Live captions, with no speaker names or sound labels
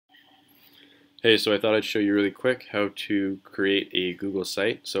Hey, so I thought I'd show you really quick how to create a Google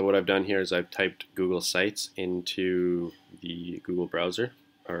site. So what I've done here is I've typed Google Sites into the Google browser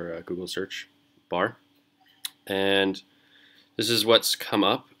or Google search bar, and this is what's come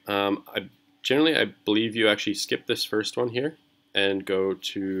up. I believe you actually skip this first one here and go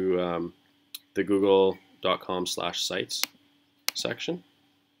to the google.com/sites section.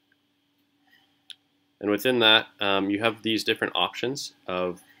 And within that, you have these different options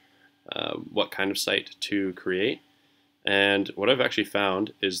of what kind of site to create. And what I've actually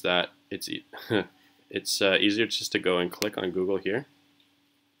found is that it's easier just to go and click on Google here.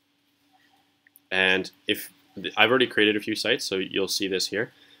 And if I've already created a few sites, so you'll see this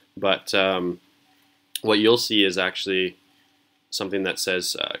here. But what you'll see is actually something that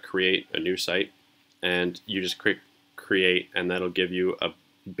says create a new site, and you just click create, and that'll give you a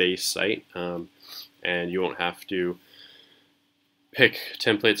base site, and you won't have to pick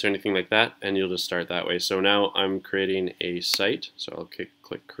templates or anything like that, and you'll just start that way. So now I'm creating a site, so I'll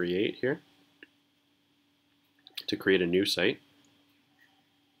click create here to create a new site.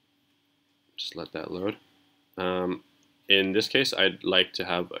 Just let that load. In this case, I'd like to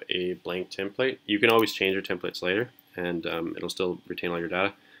have a blank template. You can always change your templates later, and it'll still retain all your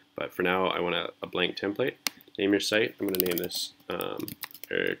data, but for now I want a blank template. Name your site. I'm going to name this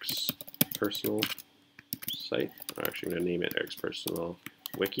Eric's Personal Site. I'm actually going to name it Eric's Personal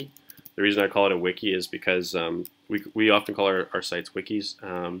Wiki. The reason I call it a wiki is because we often call our sites wikis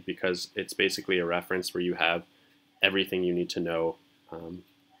because it's basically a reference where you have everything you need to know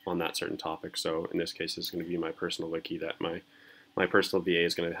on that certain topic. So in this case, it's going to be my personal wiki that my personal VA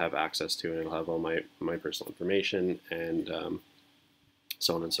is going to have access to, and it'll have all my personal information and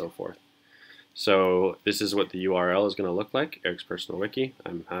so on and so forth. So this is what the URL is going to look like, Eric's Personal Wiki.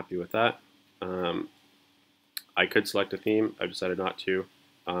 I'm happy with that. I could select a theme. I've decided not to.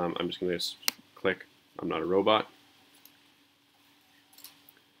 I'm just going to click I'm not a robot.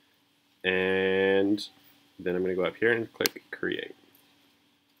 And then I'm going to go up here and click create.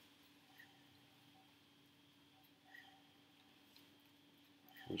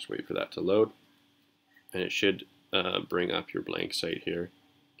 I'll just wait for that to load. And it should bring up your blank site here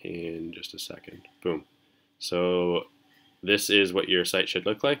in just a second. Boom. So this is what your site should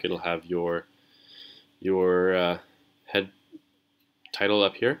look like. It'll have your head title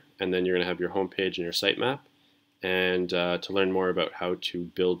up here, and then you're going to have your home page and your sitemap. And to learn more about how to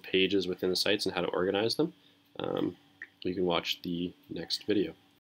build pages within the sites and how to organize them, you can watch the next video.